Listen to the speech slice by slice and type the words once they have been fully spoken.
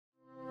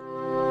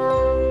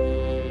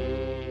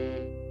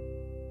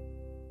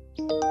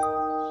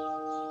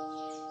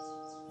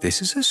This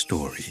is a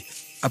story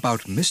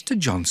about Mr.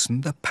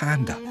 Johnson the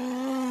Panda.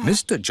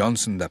 Mr.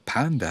 Johnson the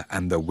Panda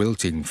and the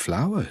wilting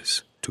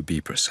flowers, to be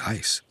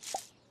precise.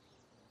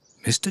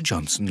 Mr.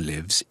 Johnson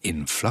lives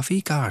in Fluffy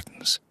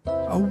Gardens,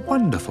 a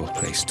wonderful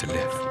place to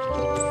live.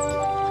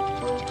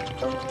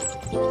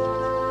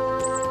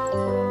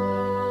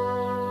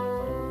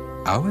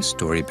 Our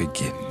story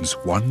begins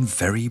one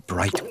very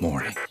bright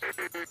morning.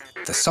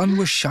 The sun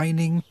was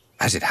shining,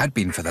 as it had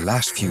been for the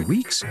last few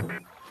weeks.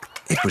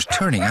 It was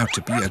turning out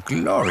to be a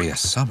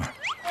glorious summer.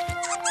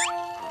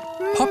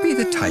 Hoppy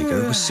the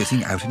tiger was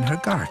sitting out in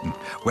her garden,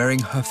 wearing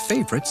her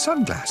favourite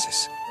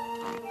sunglasses.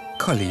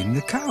 Colleen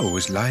the cow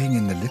was lying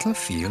in the little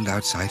field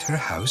outside her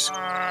house,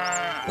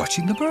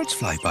 watching the birds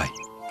fly by.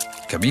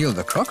 Camille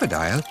the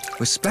crocodile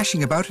was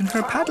splashing about in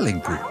her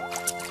paddling pool.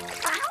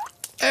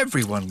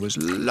 Everyone was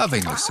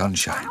loving the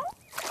sunshine.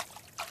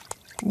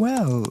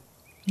 Well,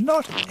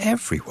 not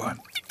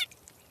everyone.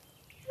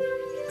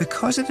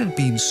 Because it had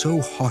been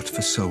so hot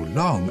for so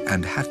long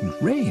and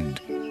hadn't rained,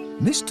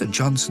 Mr.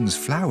 Johnson's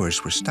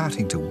flowers were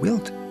starting to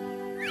wilt.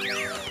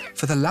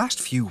 For the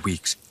last few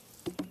weeks,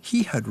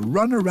 he had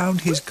run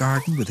around his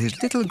garden with his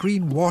little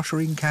green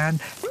watering can,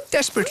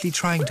 desperately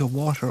trying to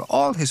water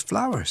all his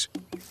flowers.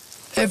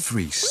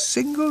 Every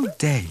single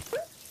day,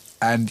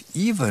 and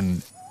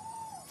even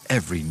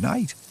every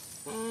night.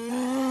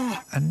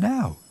 And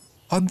now,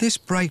 on this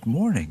bright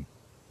morning,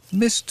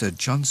 Mr.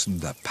 Johnson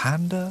the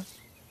Panda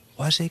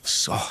was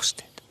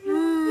exhausted.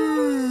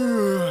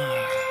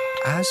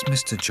 As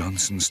Mr.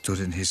 Johnson stood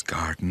in his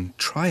garden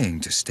trying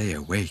to stay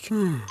awake,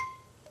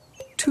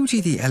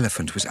 Tootie the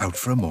elephant was out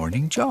for a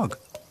morning jog.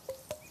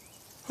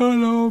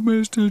 "Hello,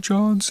 Mr.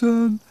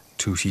 Johnson,"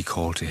 Tootie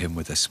called to him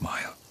with a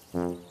smile.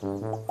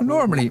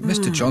 Normally,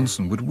 Mr.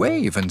 Johnson would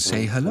wave and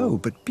say hello,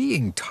 but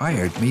being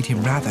tired made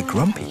him rather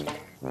grumpy.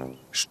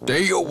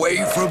 "Stay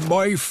away from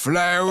my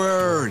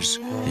flowers,"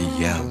 he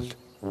yelled.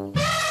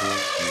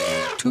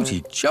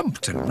 Tootie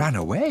jumped and ran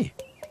away.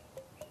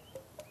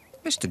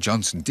 Mr.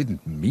 Johnson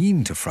didn't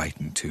mean to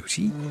frighten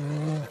Tootie.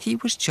 He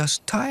was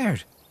just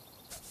tired.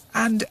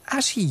 And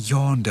as he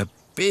yawned a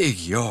big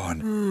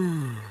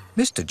yawn,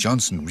 Mr.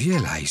 Johnson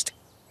realised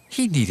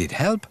he needed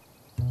help.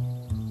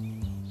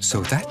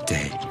 So that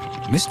day,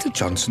 Mr.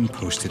 Johnson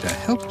posted a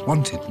help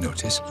wanted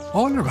notice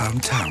all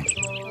around town.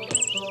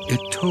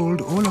 It told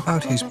all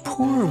about his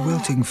poor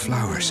wilting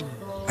flowers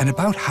and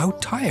about how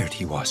tired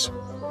he was.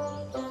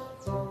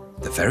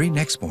 The very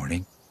next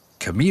morning,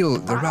 Camille,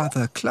 the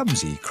rather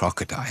clumsy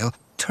crocodile,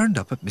 turned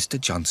up at Mr.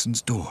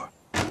 Johnson's door.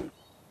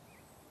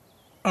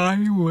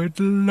 "I would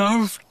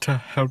love to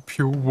help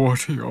you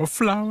water your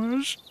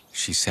flowers,"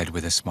 she said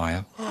with a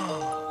smile.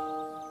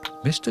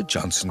 Mr.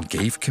 Johnson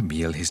gave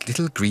Camille his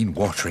little green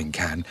watering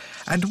can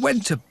and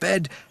went to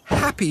bed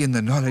happy in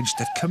the knowledge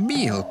that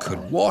Camille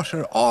could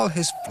water all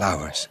his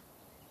flowers.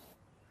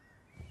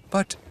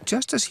 But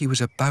just as he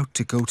was about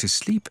to go to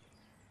sleep,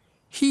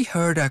 he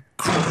heard a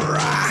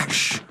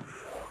crash.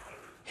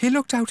 He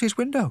looked out his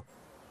window.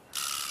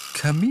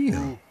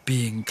 Camille,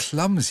 being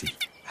clumsy,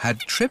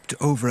 had tripped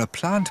over a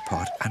plant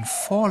pot and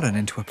fallen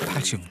into a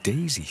patch of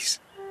daisies.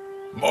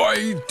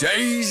 "My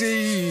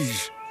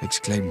daisies!"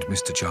 exclaimed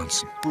Mr.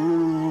 Johnson.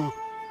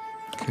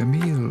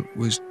 Camille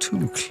was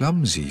too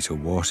clumsy to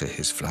water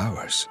his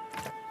flowers.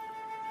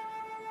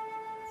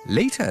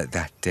 Later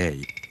that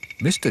day,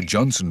 Mr.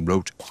 Johnson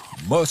wrote,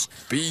 "Must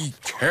be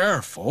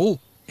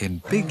careful,"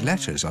 in big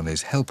letters on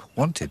his help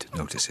wanted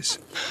notices.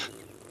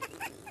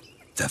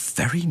 The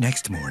very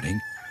next morning,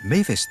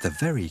 Mavis, the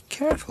very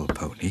careful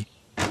pony,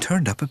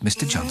 turned up at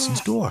Mr. Johnson's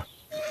door.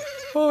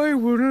 "I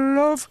would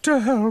love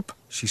to help,"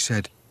 she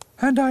said,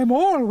 "and I'm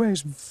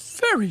always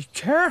very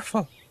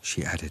careful,"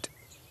 she added.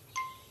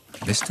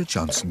 Mr.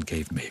 Johnson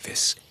gave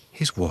Mavis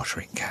his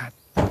watering can.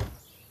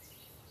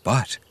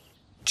 But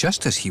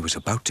just as he was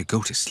about to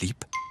go to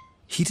sleep,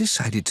 he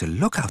decided to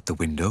look out the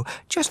window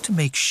just to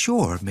make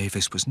sure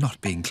Mavis was not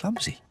being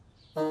clumsy.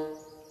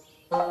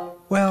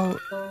 Well,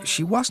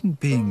 she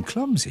wasn't being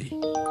clumsy.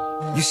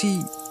 You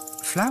see,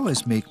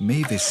 flowers make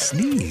Mavis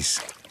sneeze,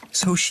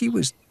 so she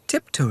was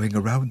tiptoeing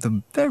around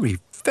them very,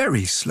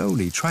 very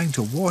slowly, trying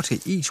to water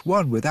each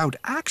one without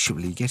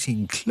actually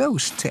getting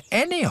close to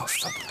any of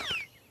them.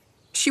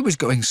 She was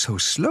going so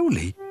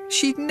slowly,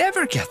 she'd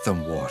never get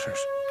them watered.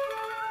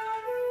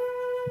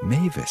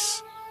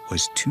 Mavis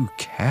was too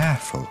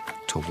careful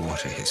to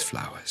water his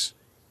flowers.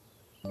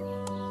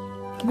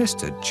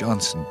 Mr.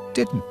 Johnson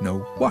didn't know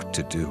what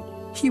to do.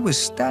 He was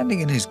standing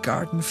in his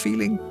garden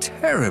feeling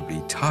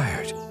terribly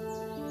tired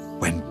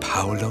when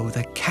Paolo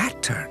the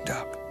cat turned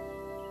up.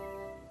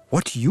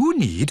 "What you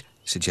need,"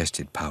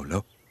 suggested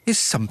Paolo, "is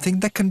something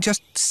that can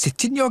just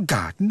sit in your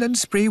garden and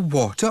spray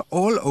water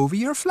all over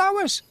your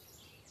flowers.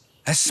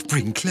 A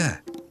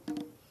sprinkler."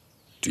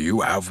 "Do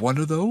you have one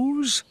of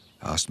those?"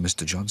 asked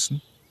Mr.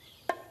 Johnson.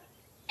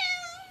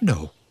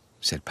 "No,"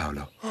 said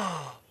Paolo.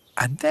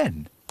 And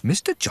then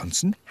Mr.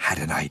 Johnson had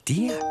an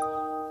idea.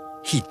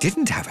 He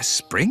didn't have a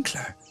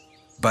sprinkler,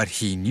 but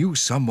he knew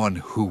someone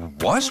who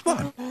was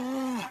one.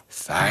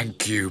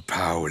 "Thank you,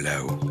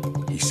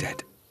 Paolo," he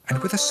said,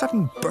 and with a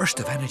sudden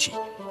burst of energy,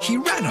 he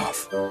ran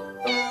off.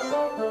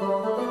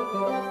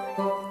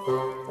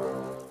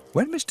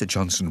 When Mr.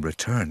 Johnson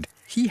returned,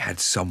 he had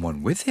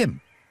someone with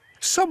him.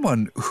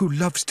 Someone who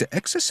loves to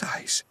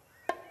exercise.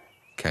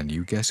 Can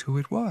you guess who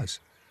it was?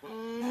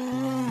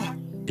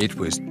 It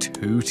was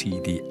Tooty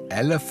the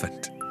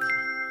elephant.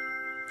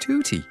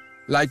 Tooty,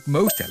 like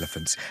most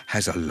elephants,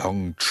 has a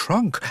long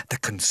trunk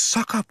that can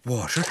suck up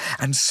water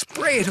and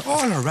spray it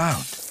all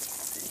around.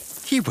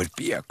 He would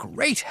be a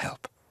great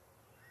help.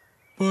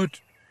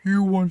 But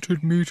you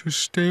wanted me to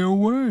stay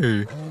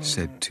away,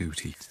 said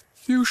Tooty.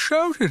 You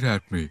shouted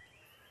at me.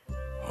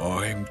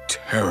 I'm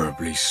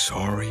terribly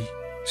sorry,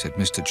 said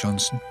Mr.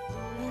 Johnson.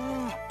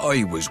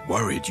 I was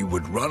worried you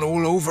would run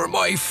all over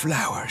my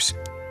flowers.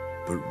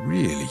 But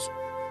really,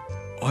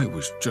 I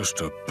was just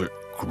a bit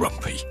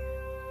grumpy.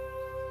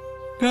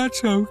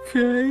 That's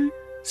okay,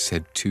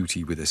 said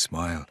Tooty with a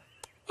smile.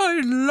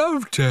 I'd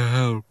love to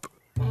help.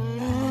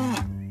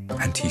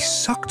 And he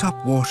sucked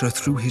up water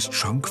through his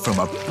trunk from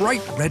a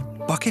bright red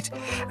bucket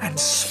and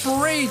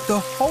sprayed the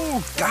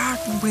whole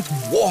garden with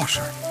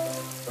water.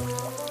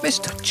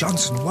 Mr.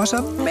 Johnson was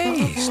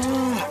amazed.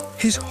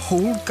 His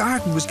whole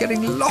garden was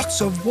getting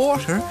lots of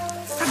water,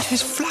 and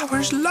his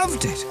flowers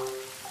loved it.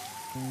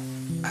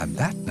 And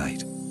that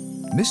night,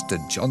 Mr.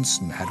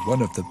 Johnson had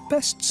one of the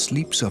best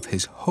sleeps of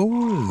his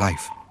whole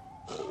life.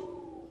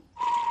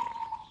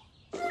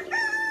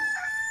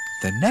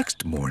 The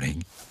next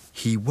morning,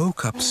 he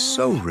woke up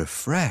so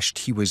refreshed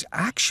he was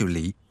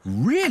actually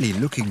really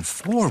looking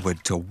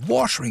forward to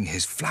watering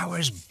his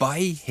flowers by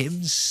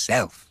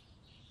himself.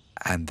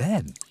 And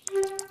then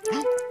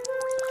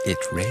it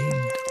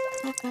rained.